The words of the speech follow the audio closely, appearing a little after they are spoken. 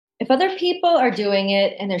If other people are doing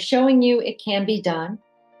it and they're showing you it can be done,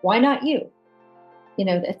 why not you?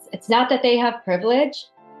 It's not that they have privilege.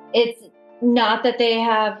 It's not that they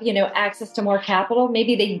have, access to more capital.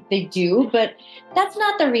 Maybe they do, but that's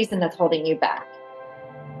not the reason that's holding you back.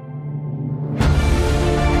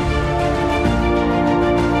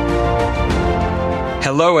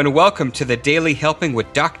 Hello and welcome to the Daily Helping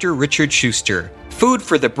with Dr. Richard Schuster. Food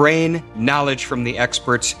for the brain, knowledge from the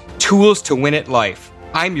experts, tools to win at life.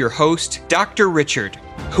 I'm your host, Dr. Richard.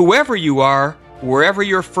 Whoever you are, wherever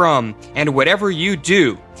you're from, and whatever you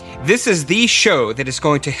do, this is the show that is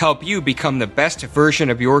going to help you become the best version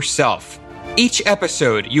of yourself. Each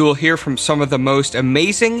episode, you will hear from some of the most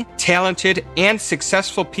amazing, talented, and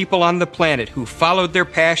successful people on the planet who followed their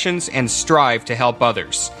passions and strive to help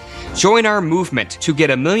others. Join our movement to get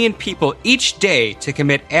 1 million people each day to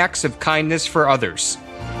commit acts of kindness for others.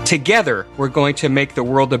 Together, we're going to make the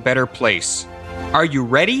world a better place. Are you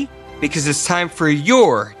ready? Because it's time for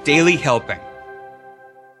your Daily Helping.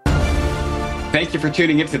 Thank you for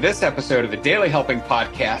tuning into this episode of the Daily Helping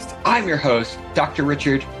Podcast. I'm your host, Dr.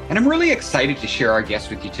 Richard, and I'm really excited to share our guest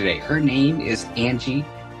with you today. Her name is Angie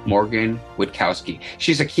Morgan Witkowski.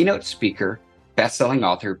 She's a keynote speaker, best-selling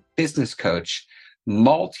author, business coach,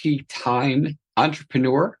 multi-time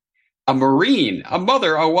entrepreneur, a Marine, a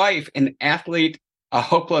mother, a wife, an athlete, a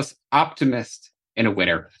hopeless optimist, and a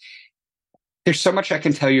winner. There's so much I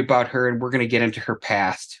can tell you about her, and we're going to get into her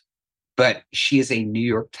past, but she is a New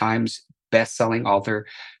York Times best-selling author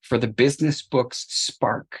for the business books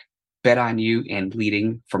Spark, Bet on You, and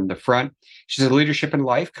Leading from the Front. She's a leadership and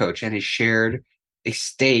life coach and has shared a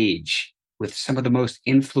stage with some of the most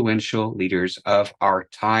influential leaders of our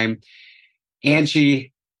time.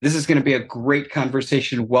 Angie, this is going to be a great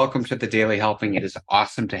conversation. Welcome to the Daily Helping. It is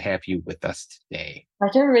awesome to have you with us today.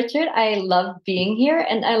 Dr. Richard, I love being here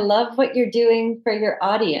and I love what you're doing for your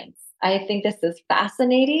audience. I think this is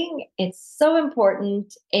fascinating. It's so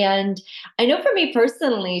important. And I know for me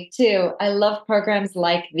personally, too, I love programs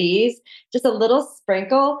like these. Just a little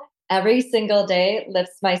sprinkle every single day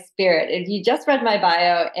lifts my spirit. And you just read my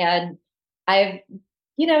bio and I've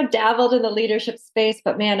dabbled in the leadership space,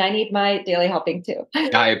 but man, I need my daily helping too.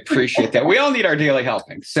 I appreciate that. We all need our daily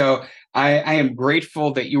helping. So I am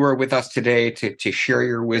grateful that you are with us today to share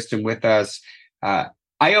your wisdom with us. I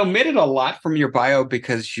omitted a lot from your bio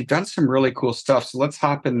because you've done some really cool stuff. So let's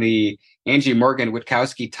hop in the Angie Morgan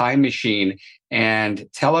Witkowski time machine and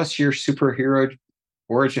tell us your superhero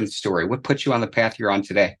origin story. What put you on the path you're on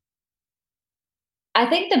today? I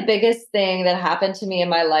think the biggest thing that happened to me in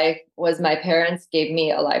my life was my parents gave me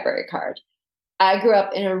a library card. I grew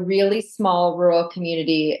up in a really small rural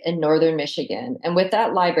community in northern Michigan. And with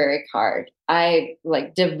that library card, I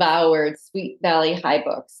devoured Sweet Valley High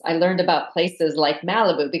books. I learned about places like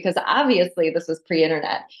Malibu because obviously this was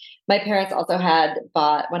pre-internet. My parents also had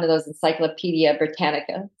bought one of those Encyclopedia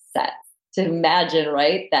Britannica sets to imagine,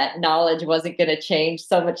 right, that knowledge wasn't going to change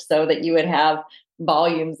so much so that you would have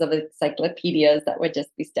volumes of encyclopedias that would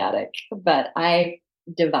just be static. But I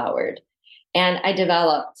devoured and I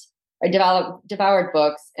devoured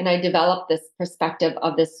books, and I developed this perspective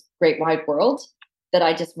of this great wide world that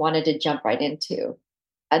I just wanted to jump right into.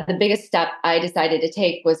 The biggest step I decided to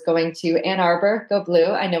take was going to Ann Arbor, go blue.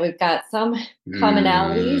 I know we've got some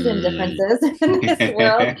commonalities and differences in this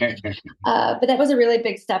world, but that was a really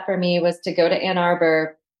big step for me, was to go to Ann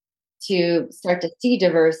Arbor to start to see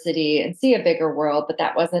diversity and see a bigger world, but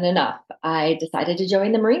that wasn't enough. I decided to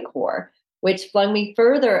join the Marine Corps, which flung me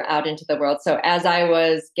further out into the world. So as I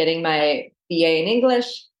was getting my BA in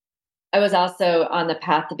English, I was also on the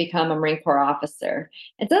path to become a Marine Corps officer.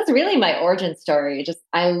 And so that's really my origin story.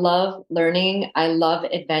 I love learning. I love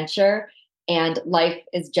adventure, and life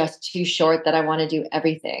is just too short that I want to do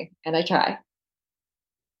everything. And I try.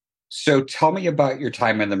 So tell me about your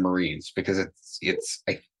time in the Marines, because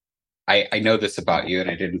I know this about you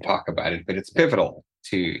and I didn't talk about it, but it's pivotal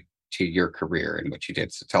to your career and what you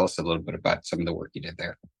did. So tell us a little bit about some of the work you did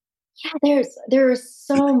there. Yeah, there is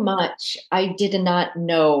so much I did not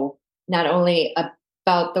know, not only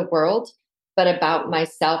about the world, but about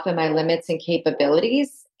myself and my limits and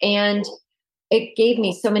capabilities. And it gave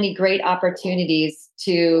me so many great opportunities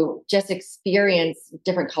to just experience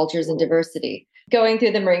different cultures and diversity. Going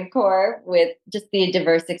through the Marine Corps with just the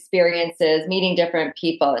diverse experiences, meeting different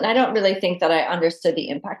people. And I don't really think that I understood the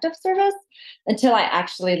impact of service until I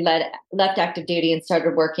actually left active duty and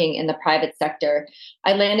started working in the private sector.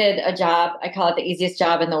 I landed a job, I call it the easiest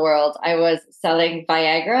job in the world. I was selling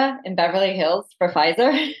Viagra in Beverly Hills for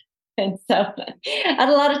Pfizer. And so I had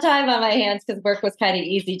a lot of time on my hands because work was kind of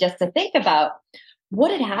easy just to think about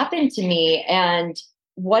what had happened to me and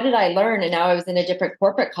what did I learn? And now I was in a different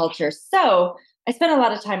corporate culture. So I spent a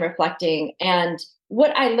lot of time reflecting. And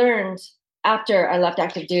what I learned after I left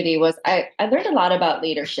active duty was I learned a lot about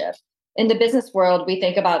leadership. In the business world, we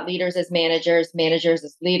think about leaders as managers, managers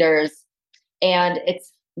as leaders, and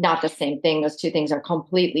it's not the same thing. Those two things are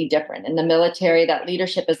completely different. In the military, that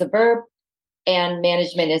leadership is a verb and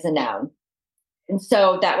management is a noun. And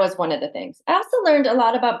so that was one of the things. I also learned a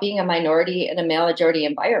lot about being a minority in a male majority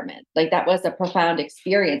environment. Like that was a profound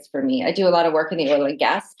experience for me. I do a lot of work in the oil and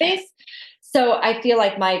gas space. So I feel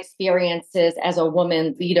like my experiences as a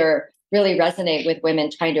woman leader really resonate with women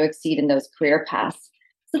trying to exceed in those career paths.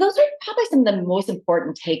 So those are probably some of the most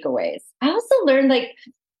important takeaways. I also learned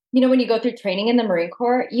when you go through training in the Marine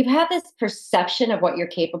Corps, you have this perception of what you're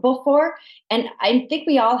capable for. And I think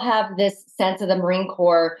we all have this sense of the Marine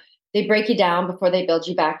Corps. They break you down before they build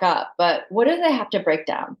you back up. But what do they have to break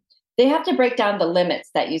down? They have to break down the limits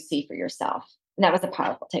that you see for yourself. And that was a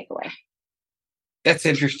powerful takeaway. That's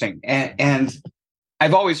interesting. And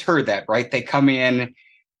I've always heard that, right? They come in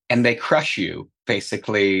and they crush you,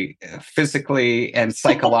 basically, physically and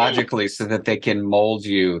psychologically, so that they can mold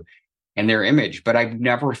you in their image. But I've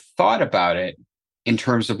never thought about it in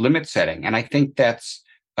terms of limit setting. And I think that's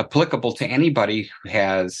applicable to anybody who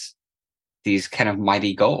has these kind of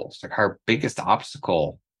mighty goals. Like our biggest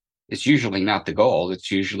obstacle is usually not the goal.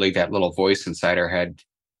 It's usually that little voice inside our head,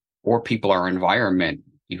 or people, our environment,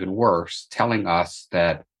 even worse, telling us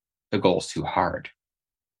that the goal's too hard.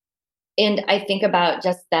 And I think about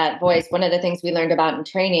just that voice. One of the things we learned about in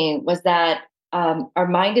training was that our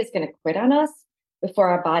mind is going to quit on us before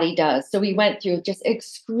our body does. So we went through just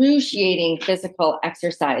excruciating physical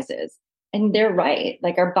exercises. And they're right.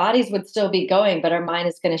 Like our bodies would still be going, but our mind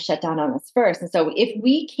is going to shut down on us first. And so if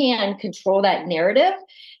we can control that narrative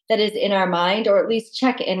that is in our mind, or at least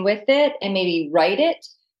check in with it and maybe write it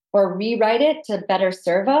or rewrite it to better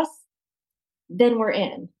serve us, then we're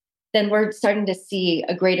in. Then we're starting to see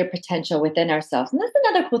a greater potential within ourselves. And that's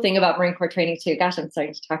another cool thing about Marine Corps training too. Gosh, I'm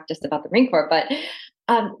starting to talk just about the Marine Corps, but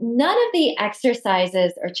none of the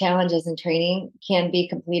exercises or challenges in training can be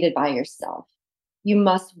completed by yourself. You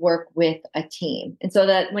must work with a team. And so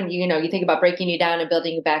that when you think about breaking you down and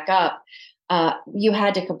building you back up, you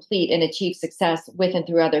had to complete and achieve success with and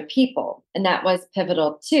through other people. And that was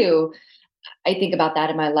pivotal too. I think about that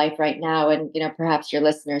in my life right now, and perhaps your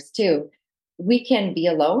listeners too. We can be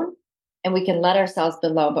alone and we can let ourselves be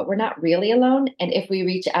alone, but we're not really alone. And if we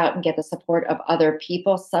reach out and get the support of other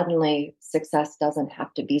people, suddenly success doesn't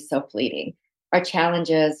have to be so fleeting. Our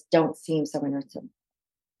challenges don't seem so innocent.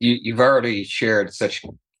 You've already shared such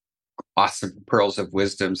awesome pearls of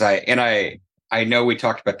wisdoms. I know we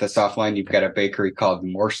talked about this offline. You've got a bakery called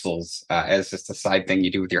Morsels as just a side thing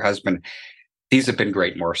you do with your husband. These have been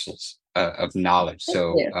great morsels of knowledge.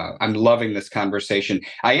 So I'm loving this conversation.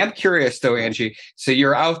 I am curious though, Angie. So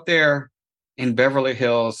you're out there in Beverly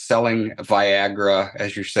Hills selling Viagra,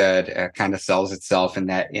 as you said, kind of sells itself in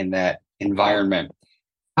that environment.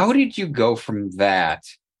 How did you go from that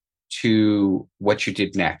to what you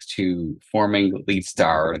did next, to forming Lead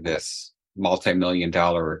Star, this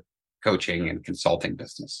multi-million-dollar coaching and consulting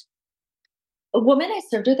business? A woman I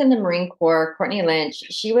served with in the Marine Corps, Courtney Lynch,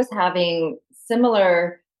 she was having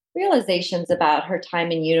similar realizations about her time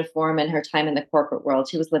in uniform and her time in the corporate world.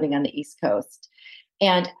 She was living on the East Coast.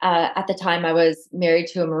 And at the time I was married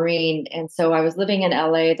to a Marine. And so I was living in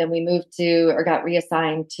LA. Then we got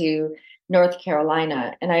reassigned to North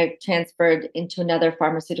Carolina, and I transferred into another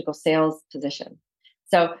pharmaceutical sales position.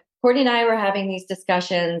 So Courtney and I were having these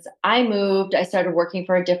discussions. I moved, I started working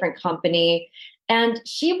for a different company, and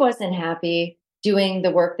she wasn't happy doing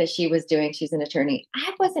the work that she was doing. She's an attorney.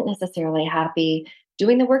 I wasn't necessarily happy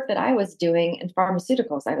doing the work that I was doing in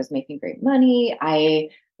pharmaceuticals. I was making great money. I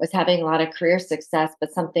was having a lot of career success,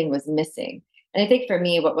 but something was missing. And I think for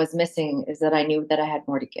me, what was missing is that I knew that I had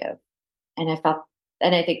more to give. And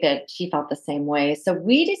I think that she felt the same way. So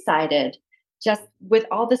we decided, just with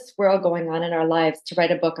all the swirl going on in our lives, to write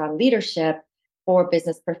a book on leadership for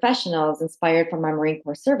business professionals inspired from our Marine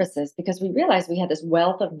Corps services, because we realized we had this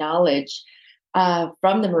wealth of knowledge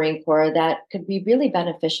from the Marine Corps that could be really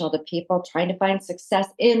beneficial to people trying to find success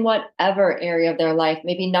in whatever area of their life,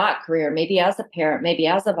 maybe not career, maybe as a parent, maybe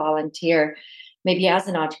as a volunteer, maybe as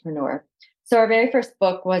an entrepreneur. So our very first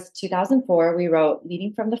book was 2004. We wrote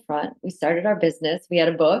Leading from the Front. We started our business. We had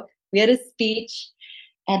a book, we had a speech,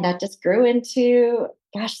 and that just grew into,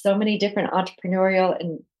 so many different entrepreneurial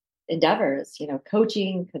endeavors,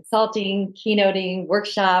 coaching, consulting, keynoting,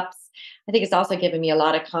 workshops. I think it's also given me a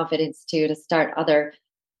lot of confidence too, to start other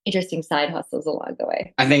interesting side hustles along the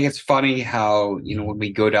way. I think it's funny how, when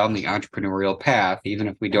we go down the entrepreneurial path, even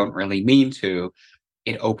if we don't really mean to,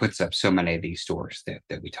 it opens up so many of these doors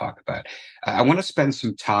that we talk about. I want to spend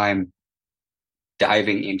some time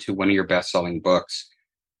diving into one of your best-selling books,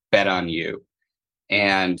 Bet on You.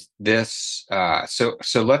 And this, so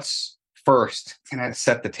let's first kind of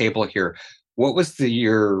set the table here. What was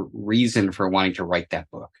your reason for wanting to write that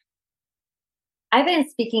book? I've been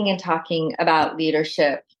speaking and talking about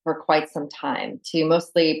leadership for quite some time to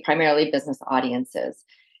mostly primarily business audiences.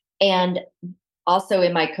 And also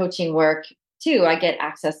in my coaching work too, I get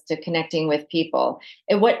access to connecting with people.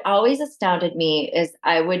 And what always astounded me is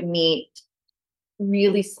I would meet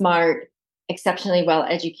really smart, exceptionally well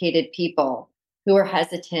educated people who were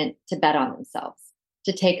hesitant to bet on themselves,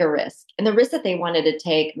 to take a risk. And the risk that they wanted to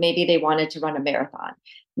take, maybe they wanted to run a marathon,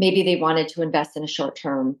 maybe they wanted to invest in a short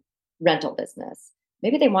term rental business.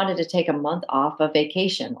 Maybe they wanted to take a month off of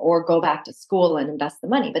vacation or go back to school and invest the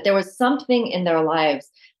money. But there was something in their lives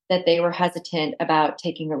that they were hesitant about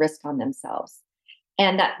taking a risk on themselves.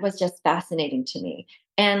 And that was just fascinating to me.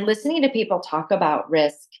 And listening to people talk about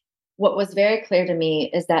risk, what was very clear to me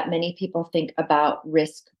is that many people think about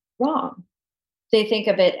risk wrong. They think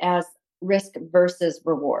of it as risk versus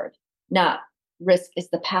reward, not risk is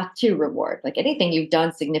the path to reward. Like anything you've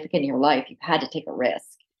done significant in your life, you've had to take a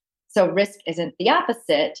risk. So risk isn't the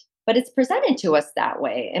opposite, but it's presented to us that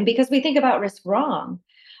way. And because we think about risk wrong,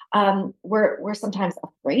 we're sometimes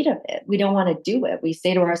afraid of it. We don't want to do it. We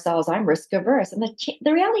say to ourselves, "I'm risk averse," and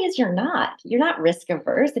the reality is you're not. You're not risk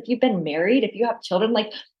averse. If you've been married, if you have children,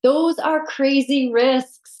 like those are crazy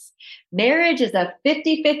risks. Marriage is a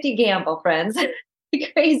 50-50 gamble, friends.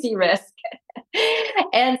 Crazy risk.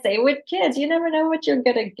 And say with kids, you never know what you're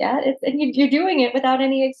going to get. You're doing it without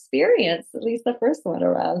any experience, at least the first one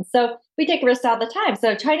around. So we take risks all the time.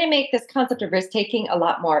 So trying to make this concept of risk taking a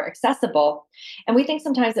lot more accessible. And we think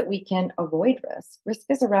sometimes that we can avoid risk. Risk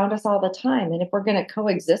is around us all the time. And if we're going to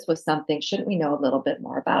coexist with something, shouldn't we know a little bit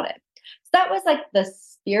more about it? So that was like the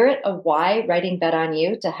spirit of why writing Bet on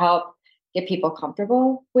You, to help get people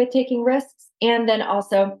comfortable with taking risks. And then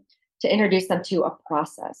also to introduce them to a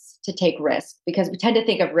process to take risk, because we tend to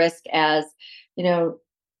think of risk as,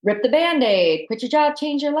 rip the Band-Aid, quit your job,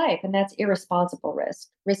 change your life. And that's irresponsible risk.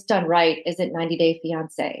 Risk done right isn't 90 Day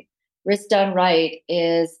Fiance. Risk done right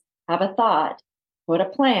is have a thought, put a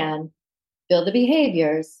plan, build the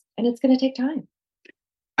behaviors, and it's going to take time.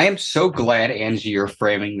 I am so glad, Angie, you're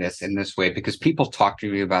framing this in this way, because people talk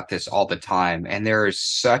to me about this all the time. And there is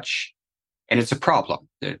and it's a problem,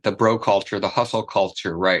 the bro culture, the hustle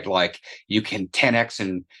culture, right? Like you can 10X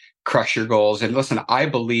and crush your goals. And listen, I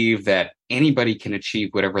believe that anybody can achieve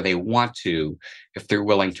whatever they want to if they're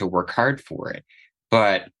willing to work hard for it.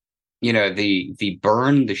 But, the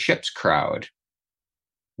burn the ships crowd,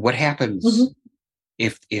 what happens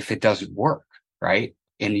if it doesn't work, right?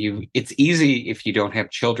 And it's easy if you don't have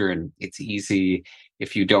children. It's easy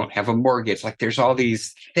if you don't have a mortgage. Like there's all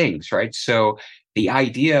these things, right? So the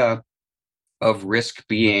idea of risk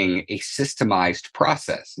being a systemized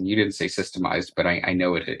process, and you didn't say systemized, but I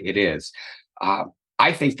know it is.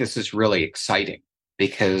 I think this is really exciting,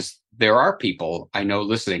 because there are people I know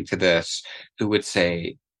listening to this who would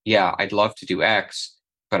say, yeah, I'd love to do X,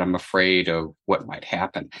 but I'm afraid of what might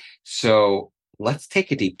happen. So let's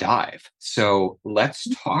take a deep dive. So let's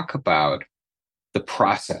talk about the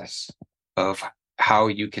process of how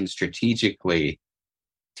you can strategically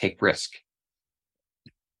take risk.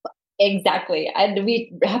 Exactly. And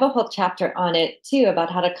we have a whole chapter on it too, about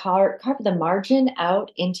how to carve the margin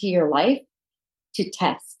out into your life to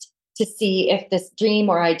test, to see if this dream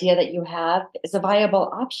or idea that you have is a viable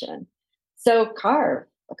option. So carve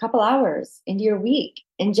a couple hours into your week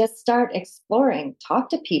and just start exploring. Talk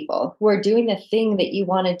to people who are doing the thing that you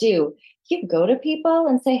want to do. You can go to people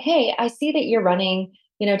and say, "Hey, I see that you're running,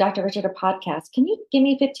 Dr. Richard, a podcast. Can you give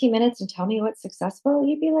me 15 minutes and tell me what's successful?"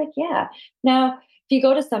 You'd be like, "Yeah." Now, if you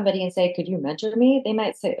go to somebody and say, "Could you mentor me?" They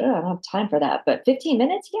might say, "Oh, I don't have time for that." But 15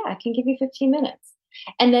 minutes? Yeah, I can give you 15 minutes.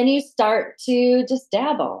 And then you start to just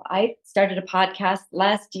dabble. I started a podcast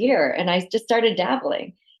last year and I just started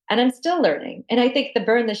dabbling, and I'm still learning. And I think the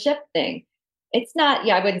burn the ship thing, it's not,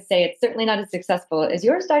 I wouldn't say it's certainly not as successful as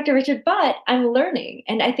yours, Dr. Richard, but I'm learning.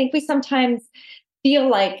 And I think we sometimes feel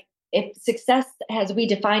like if success as we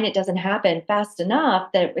define it doesn't happen fast enough,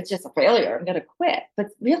 that it's just a failure, I'm going to quit. But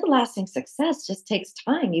real lasting success just takes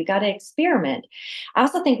time. You got to experiment. I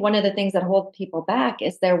also think one of the things that hold people back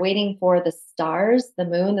is they're waiting for the stars, the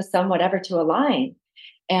moon, the sun, whatever to align.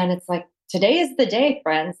 And it's like, today is the day,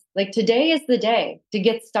 friends. Like today is the day to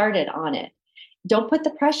get started on it. Don't put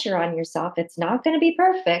the pressure on yourself. It's not going to be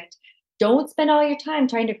perfect. Don't spend all your time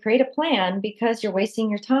trying to create a plan, because you're wasting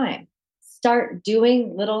your time. Start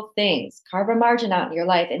doing little things, carve a margin out in your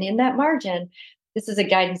life. And in that margin, this is a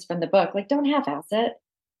guidance from the book, like, don't half-ass it.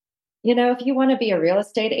 If you want to be a real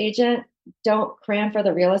estate agent, don't cram for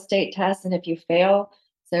the real estate test. And if you fail,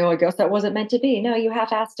 say, oh, I guess that wasn't meant to be. No, you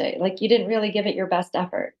half-assed it. Like, you didn't really give it your best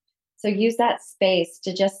effort. So use that space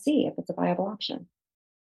to just see if it's a viable option.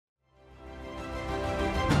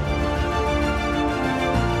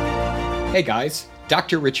 Hey guys,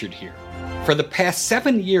 Dr. Richard here. For the past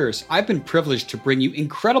 7 years, I've been privileged to bring you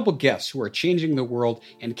incredible guests who are changing the world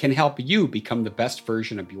and can help you become the best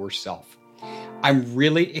version of yourself. I'm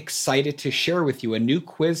really excited to share with you a new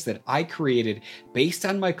quiz that I created based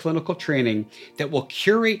on my clinical training that will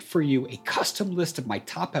curate for you a custom list of my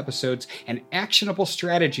top episodes and actionable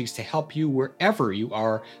strategies to help you wherever you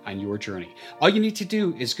are on your journey. All you need to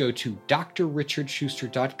do is go to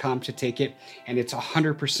drrichardschuster.com to take it, and it's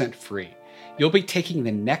 100% free. You'll be taking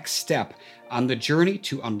the next step on the journey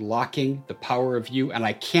to unlocking the power of you, and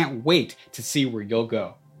I can't wait to see where you'll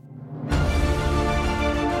go.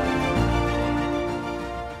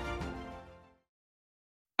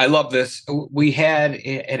 I love this. We had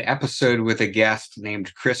an episode with a guest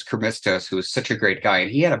named Chris Kermistos, who is such a great guy,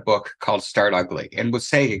 and he had a book called Start Ugly and was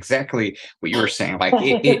saying exactly what you were saying. Like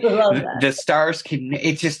the stars can,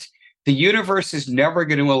 the universe is never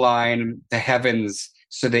going to align the heavens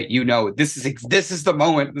so that this is the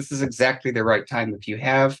moment. This is exactly the right time. If you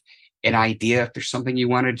have an idea, if there's something you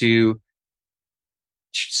want to do,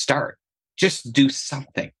 start. Just do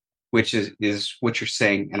something, which is what you're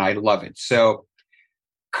saying, and I love it. So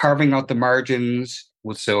carving out the margins.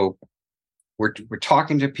 So we're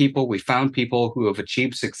talking to people. We found people who have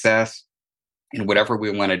achieved success in whatever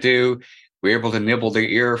we want to do. We're able to nibble their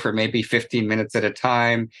ear for maybe 15 minutes at a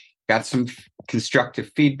time. Got some constructive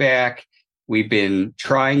feedback. We've been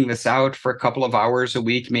trying this out for a couple of hours a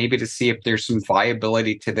week, maybe to see if there's some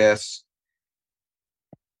viability to this.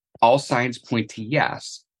 All signs point to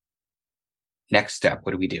yes. Next step,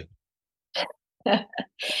 what do we do?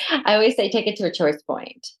 I always say take it to a choice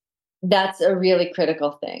point. That's a really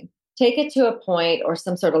critical thing. Take it to a point or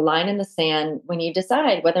some sort of line in the sand when you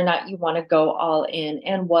decide whether or not you want to go all in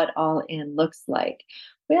and what all in looks like.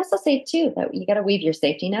 We also say too that you got to weave your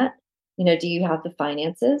safety net. Do you have the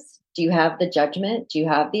finances? Do you have the judgment? Do you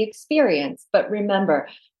have the experience? But remember,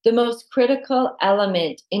 the most critical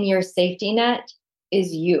element in your safety net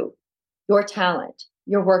is you, your talent,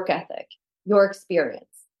 your work ethic, your experience,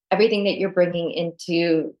 everything that you're bringing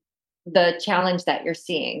into the challenge that you're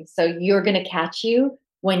seeing. So you're going to catch you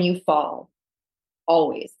when you fall.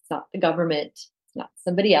 Always. It's not the government. It's not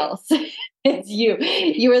somebody else. It's you.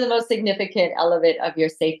 You are the most significant element of your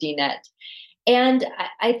safety net. And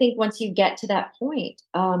I think once you get to that point,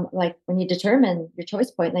 like when you determine your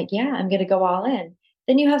choice point, like, yeah, I'm going to go all in,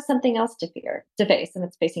 then you have something else to face, and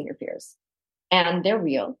it's facing your fears. And they're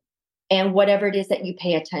real. And whatever it is that you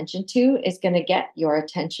pay attention to is going to get your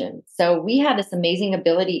attention. So we have this amazing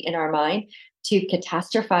ability in our mind to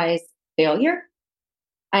catastrophize failure.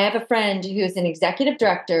 I have a friend who's an executive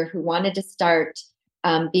director who wanted to start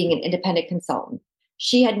being an independent consultant.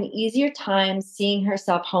 She had an easier time seeing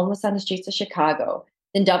herself homeless on the streets of Chicago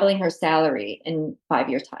than doubling her salary in a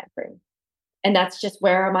 5-year time frame. And that's just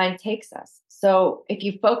where our mind takes us. So if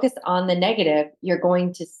you focus on the negative, you're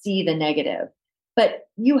going to see the negative. But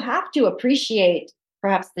you have to appreciate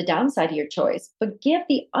perhaps the downside of your choice, but give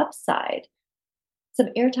the upside some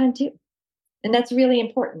airtime too. And that's really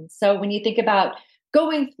important. So when you think about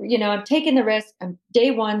going, I'm taking the risk, I'm day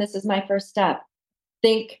one, this is my first step.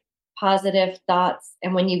 Think positive thoughts.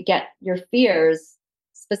 And when you get your fears,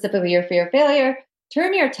 specifically your fear of failure,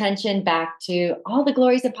 turn your attention back to all the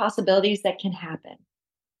glories and possibilities that can happen.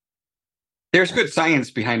 There's good science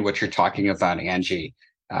behind what you're talking about, Angie.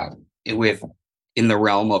 In the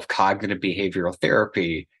realm of cognitive behavioral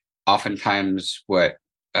therapy, oftentimes what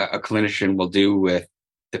a clinician will do with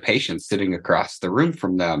the patient sitting across the room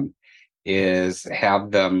from them is have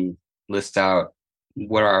them list out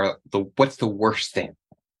what's the worst thing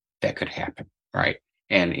that could happen, right?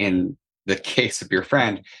 And in the case of your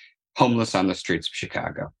friend, homeless on the streets of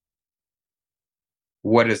Chicago,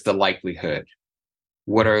 what is the likelihood?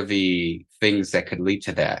 What are the things that could lead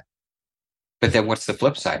to that? But then what's the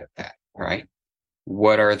flip side of that, right?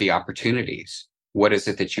 What are the opportunities? What is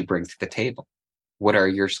it that you bring to the table? What are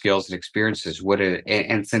your skills and experiences?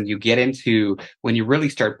 And then you get into, when you really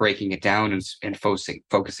start breaking it down and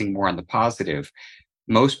focusing more on the positive,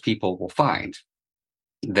 most people will find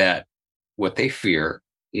that what they fear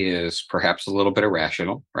is perhaps a little bit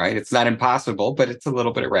irrational, right? It's not impossible, but it's a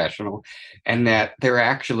little bit irrational, and that they're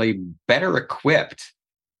actually better equipped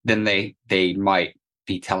than they might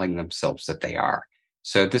be telling themselves that they are.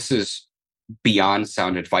 So this is beyond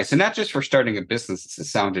sound advice, and not just for starting a business. It's a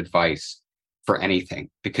sound advice for anything,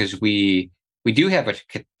 because we do have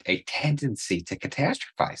a tendency to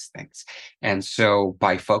catastrophize things. And so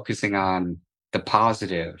by focusing on the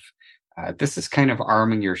positive, this is kind of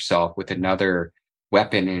arming yourself with another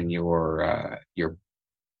weapon in your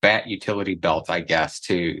bat utility belt, I guess,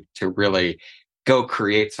 to really go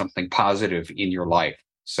create something positive in your life.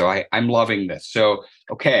 So I'm loving this. So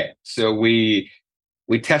okay, so we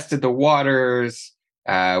tested the waters.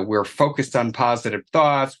 We're focused on positive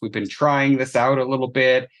thoughts. We've been trying this out a little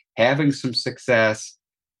bit, having some success.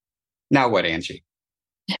 Now what, Angie?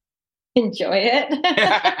 Enjoy it.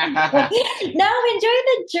 No, enjoy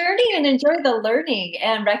the journey and enjoy the learning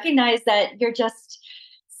and recognize that you're just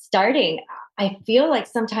starting. I feel like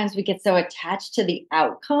sometimes we get so attached to the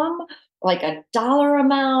outcome, like a dollar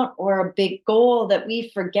amount or a big goal, that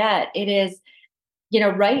we forget it is,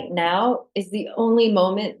 right now is the only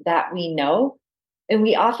moment that we know. And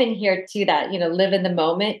we often hear too that, live in the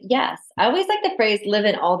moment. Yes. I always like the phrase live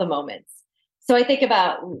in all the moments. So I think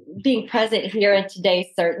about being present here and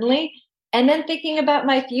today, certainly, and then thinking about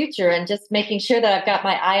my future and just making sure that I've got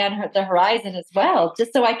my eye on the horizon as well,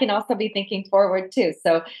 just so I can also be thinking forward too.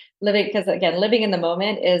 So because again, living in the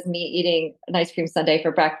moment is me eating an ice cream sundae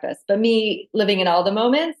for breakfast, but me living in all the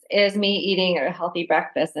moments is me eating a healthy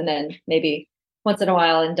breakfast and then maybe once in a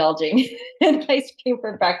while indulging in ice cream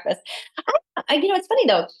for breakfast. It's funny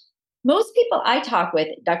though. Most people I talk with,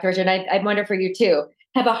 Dr. Richard, and I wonder for you too,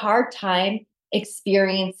 have a hard time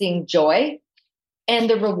experiencing joy and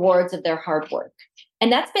the rewards of their hard work. And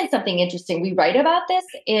that's been something interesting. We write about this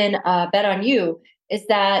in Bet on You, is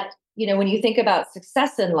that, when you think about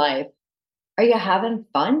success in life, are you having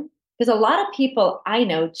fun? Because a lot of people I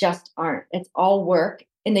know just aren't. It's all work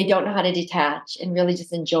and they don't know how to detach and really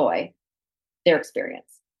just enjoy their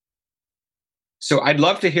experience. So I'd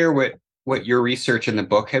love to hear what your research in the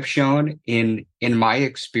book have shown. In my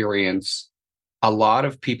experience, a lot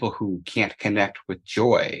of people who can't connect with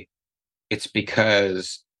joy, it's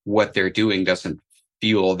because what they're doing doesn't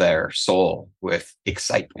fuel their soul with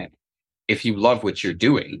excitement. If you love what you're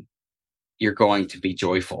doing, you're going to be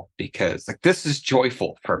joyful, because like, this is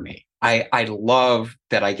joyful for me. I love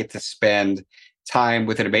that I get to spend time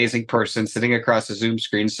with an amazing person sitting across a Zoom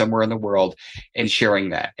screen somewhere in the world and sharing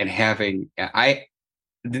that and having,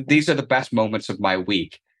 these are the best moments of my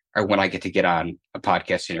week, are when I get to get on a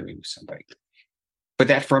podcast interview with somebody. But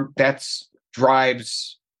that's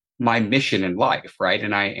drives my mission in life, right?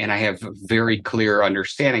 And I have a very clear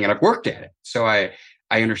understanding, and I've worked at it, so I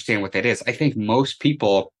understand what that is. I think most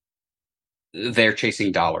people, they're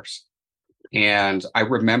chasing dollars, and I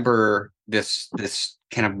remember this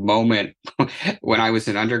kind of moment when I was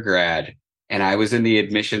an undergrad, and I was in the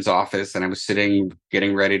admissions office, and I was sitting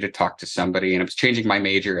getting ready to talk to somebody, and I was changing my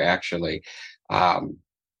major actually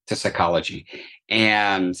to psychology,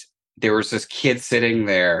 and there was this kid sitting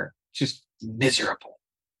there just miserable.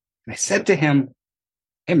 And I said to him,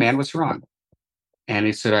 "Hey man, what's wrong?" And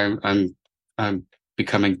he said, I'm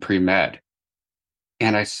becoming pre-med."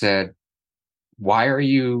 And I said, why are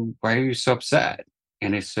you so upset?"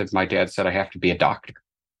 And he said, "My dad said I have to be a doctor."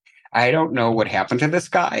 I don't know what happened to this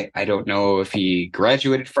guy. I don't know if he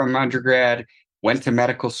graduated from undergrad, went to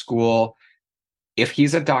medical school. If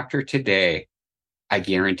he's a doctor today, I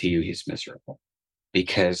guarantee you he's miserable,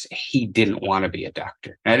 because he didn't want to be a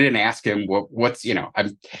doctor. And I didn't ask him what's,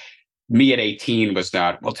 me at 18 was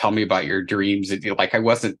not, well, tell me about your dreams. Like, I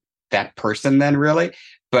wasn't that person then, really.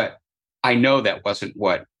 But I know that wasn't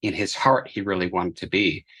what in his heart he really wanted to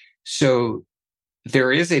be. So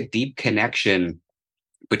there is a deep connection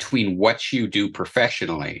between what you do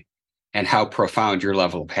professionally and how profound your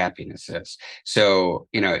level of happiness is. So,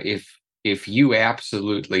 if you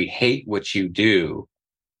absolutely hate what you do,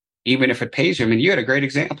 even if it pays you, I mean, you had a great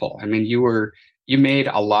example. I mean, you made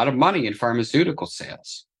a lot of money in pharmaceutical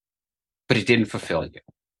sales, but it didn't fulfill you.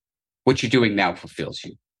 What you're doing now fulfills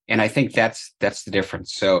you. And I think that's the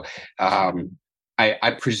difference. So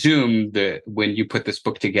I presume that when you put this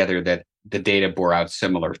book together, that the data bore out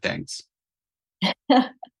similar things.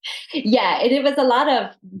 Yeah, it was a lot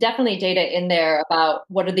of definitely data in there about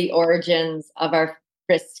what are the origins of our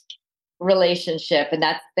risk relationship. And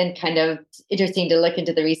that's been kind of interesting to look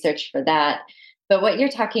into the research for that. But what you're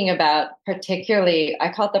talking about, particularly,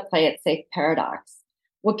 I call it the play it safe paradox.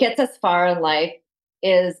 What gets us far in life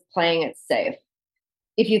is playing it safe.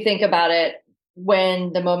 If you think about it,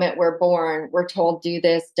 when the moment we're born, we're told, do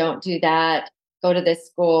this, don't do that, go to this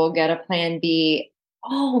school, get a plan B,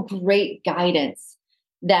 all great guidance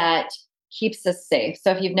that keeps us safe.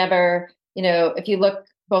 So if you've never, if you look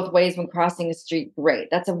both ways when crossing the street, great.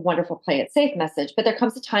 That's a wonderful play it safe message. But there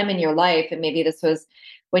comes a time in your life, and maybe this was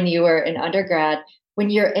when you were an undergrad, when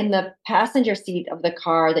you're in the passenger seat of the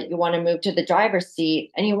car that you want to move to the driver's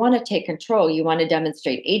seat and you want to take control, you want to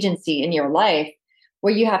demonstrate agency in your life,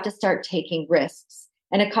 where you have to start taking risks.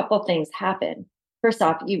 And a couple things happen. First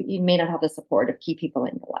off, you may not have the support of key people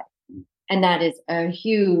in your life. And that is a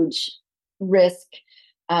huge risk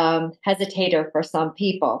hesitator for some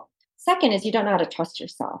people. Second is you don't know how to trust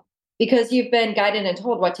yourself because you've been guided and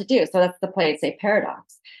told what to do. So that's the play it safe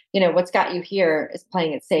paradox. What's got you here is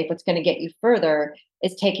playing it safe. What's going to get you further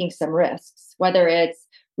is taking some risks, whether it's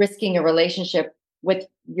risking a relationship with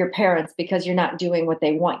your parents because you're not doing what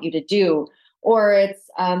they want you to do, or it's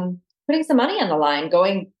putting some money on the line,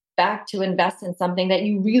 going back to invest in something that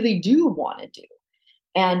you really do want to do.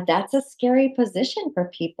 And that's a scary position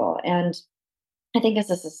for people. And I think as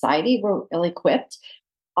a society, we're ill equipped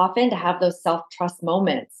often to have those self-trust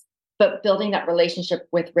moments, but building that relationship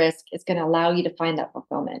with risk is going to allow you to find that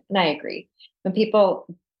fulfillment. And I agree. When people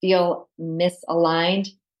feel misaligned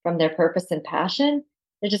from their purpose and passion,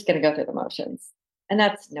 they're just going to go through the motions. And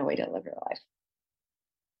that's no way to live your life.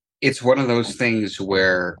 It's one of those things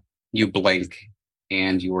where you blink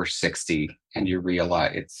and you are 60 and you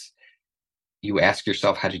realize you ask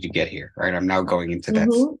yourself, how did you get here? Right. I'm now going into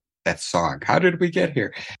that song. How did we get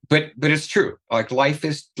here? But it's true. Like life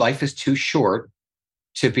is too short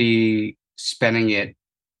to be spending it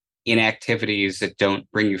in activities that don't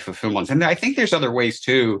bring you fulfillment. And I think there's other ways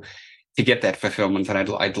too to get that fulfillment. And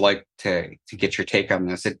I'd like to get your take on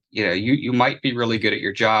this. You might be really good at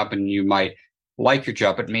your job and you might like your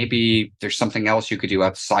job, but maybe there's something else you could do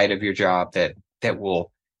outside of your job that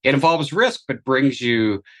it involves risk, but brings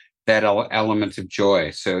you that element of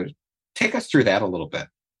joy. So take us through that a little bit.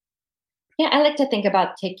 Yeah, I like to think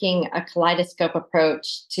about taking a kaleidoscope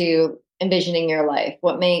approach to envisioning your life.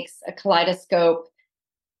 What makes a kaleidoscope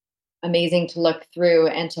amazing to look through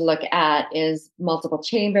and to look at is multiple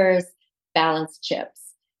chambers, balanced chips.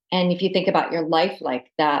 And if you think about your life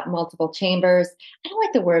like that, multiple chambers, I don't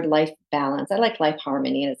like the word life balance. I like life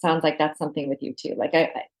harmony. And it sounds like that's something with you too. Like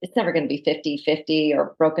it's never going to be 50-50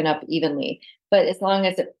 or broken up evenly. But as long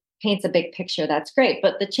as it paints a big picture, that's great.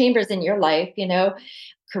 But the chambers in your life,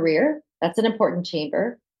 career, that's an important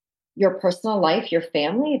chamber. Your personal life, your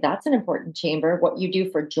family, that's an important chamber. What you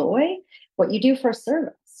do for joy, what you do for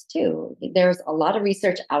service too. There's a lot of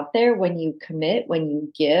research out there. When you commit, when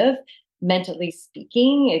you give, mentally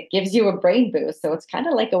speaking, it gives you a brain boost. So it's kind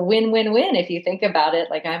of like a win-win-win if you think about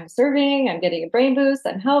it. Like I'm serving, I'm getting a brain boost,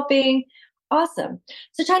 I'm helping. Awesome.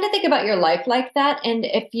 So trying to think about your life like that. And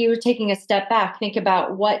if you're taking a step back, think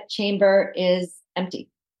about what chamber is empty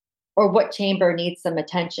or what chamber needs some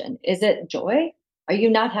attention. Is it joy? Are you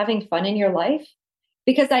not having fun in your life?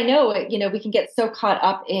 Because I know, we can get so caught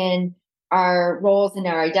up in our roles and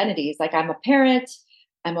our identities. Like I'm a parent,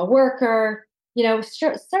 I'm a worker,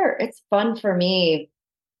 sure, it's fun for me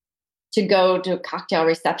to go to a cocktail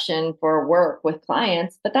reception for work with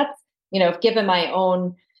clients, but that's, if given my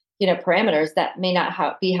own, parameters, that may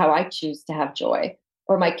not be how I choose to have joy.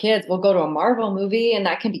 Or my kids will go to a Marvel movie and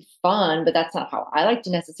that can be fun, but that's not how I like to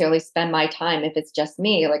necessarily spend my time if it's just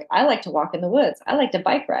me. Like I like to walk in the woods. I like to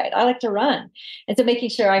bike ride. I like to run. And so making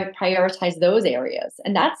sure I prioritize those areas.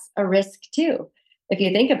 And that's a risk too. If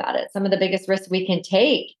you think about it, some of the biggest risks we can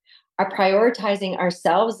take are prioritizing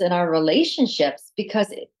ourselves and our relationships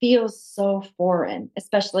because it feels so foreign,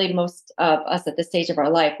 especially most of us at this stage of our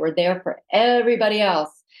life. We're there for everybody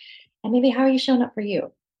else. And maybe how are you showing up for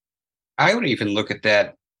you? I would even look at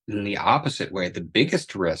that in the opposite way. The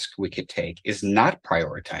biggest risk we could take is not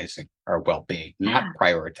prioritizing our well-being, not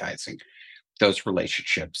prioritizing those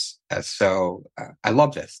relationships. I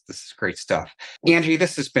love this. This is great stuff. Angie,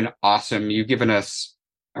 this has been awesome. You've given us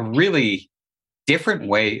a really different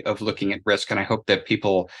way of looking at risk. And I hope that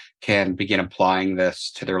people can begin applying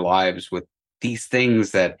this to their lives with these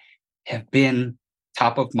things that have been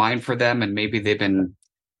top of mind for them. And maybe they've been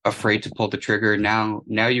afraid to pull the trigger. Now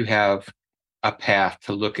you have a path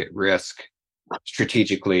to look at risk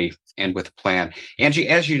strategically and with a plan. Angie,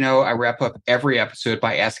 as you know, I wrap up every episode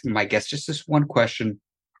by asking my guests just this one question.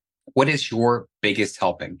 What is your biggest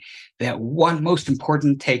helping? That one most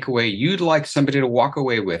important takeaway you'd like somebody to walk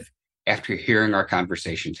away with after hearing our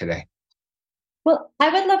conversation today? Well, I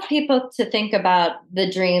would love people to think about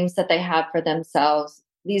the dreams that they have for themselves,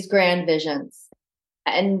 these grand visions,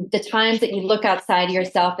 and the times that you look outside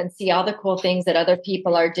yourself and see all the cool things that other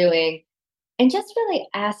people are doing. And just really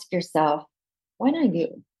ask yourself, why not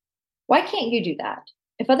you? Why can't you do that?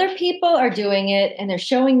 If other people are doing it and they're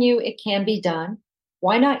showing you it can be done,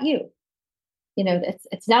 why not you?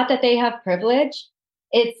 It's not that they have privilege.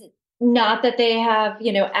 It's not that they have,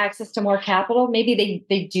 access to more capital. Maybe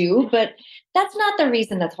they do, but that's not the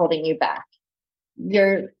reason that's holding you back.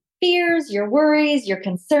 your fears, your worries, your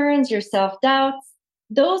concerns, your self-doubts,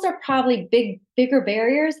 those are probably bigger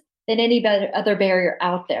barriers than any other barrier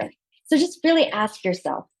out there. So just really ask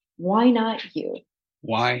yourself, why not you?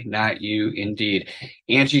 Why not you, indeed?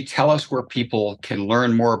 Angie, tell us where people can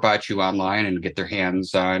learn more about you online and get their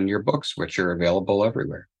hands on your books, which are available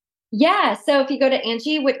everywhere. Yeah. So if you go to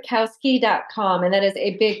angiewitkowski.com, and that is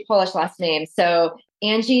a big Polish last name. So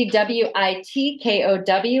Angie,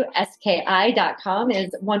 WITKOWSKI.com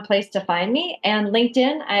is one place to find me. And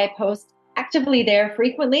LinkedIn, I post actively there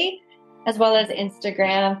frequently, as well as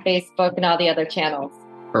Instagram, Facebook, and all the other channels.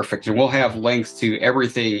 Perfect. And we'll have links to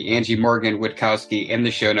everything Angie Morgan Witkowski in the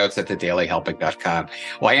show notes at thedailyhelping.com.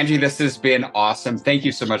 Well, Angie, this has been awesome. Thank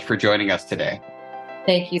you so much for joining us today.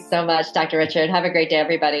 Thank you so much, Dr. Richard. Have a great day,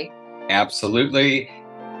 everybody. Absolutely.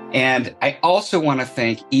 And I also want to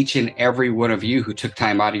thank each and every one of you who took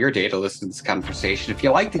time out of your day to listen to this conversation. If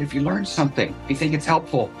you liked it, if you learned something, if you think it's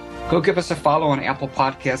helpful, go give us a follow on Apple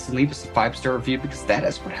Podcasts and leave us a 5-star review, because that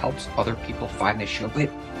is what helps other people find the show.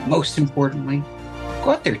 But most importantly, go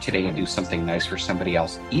out there today and do something nice for somebody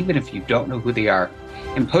else, even if you don't know who they are,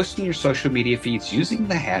 and post in your social media feeds using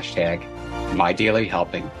the hashtag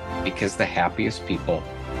 #MyDailyHelping, because the happiest people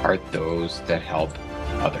are those that help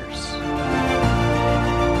others.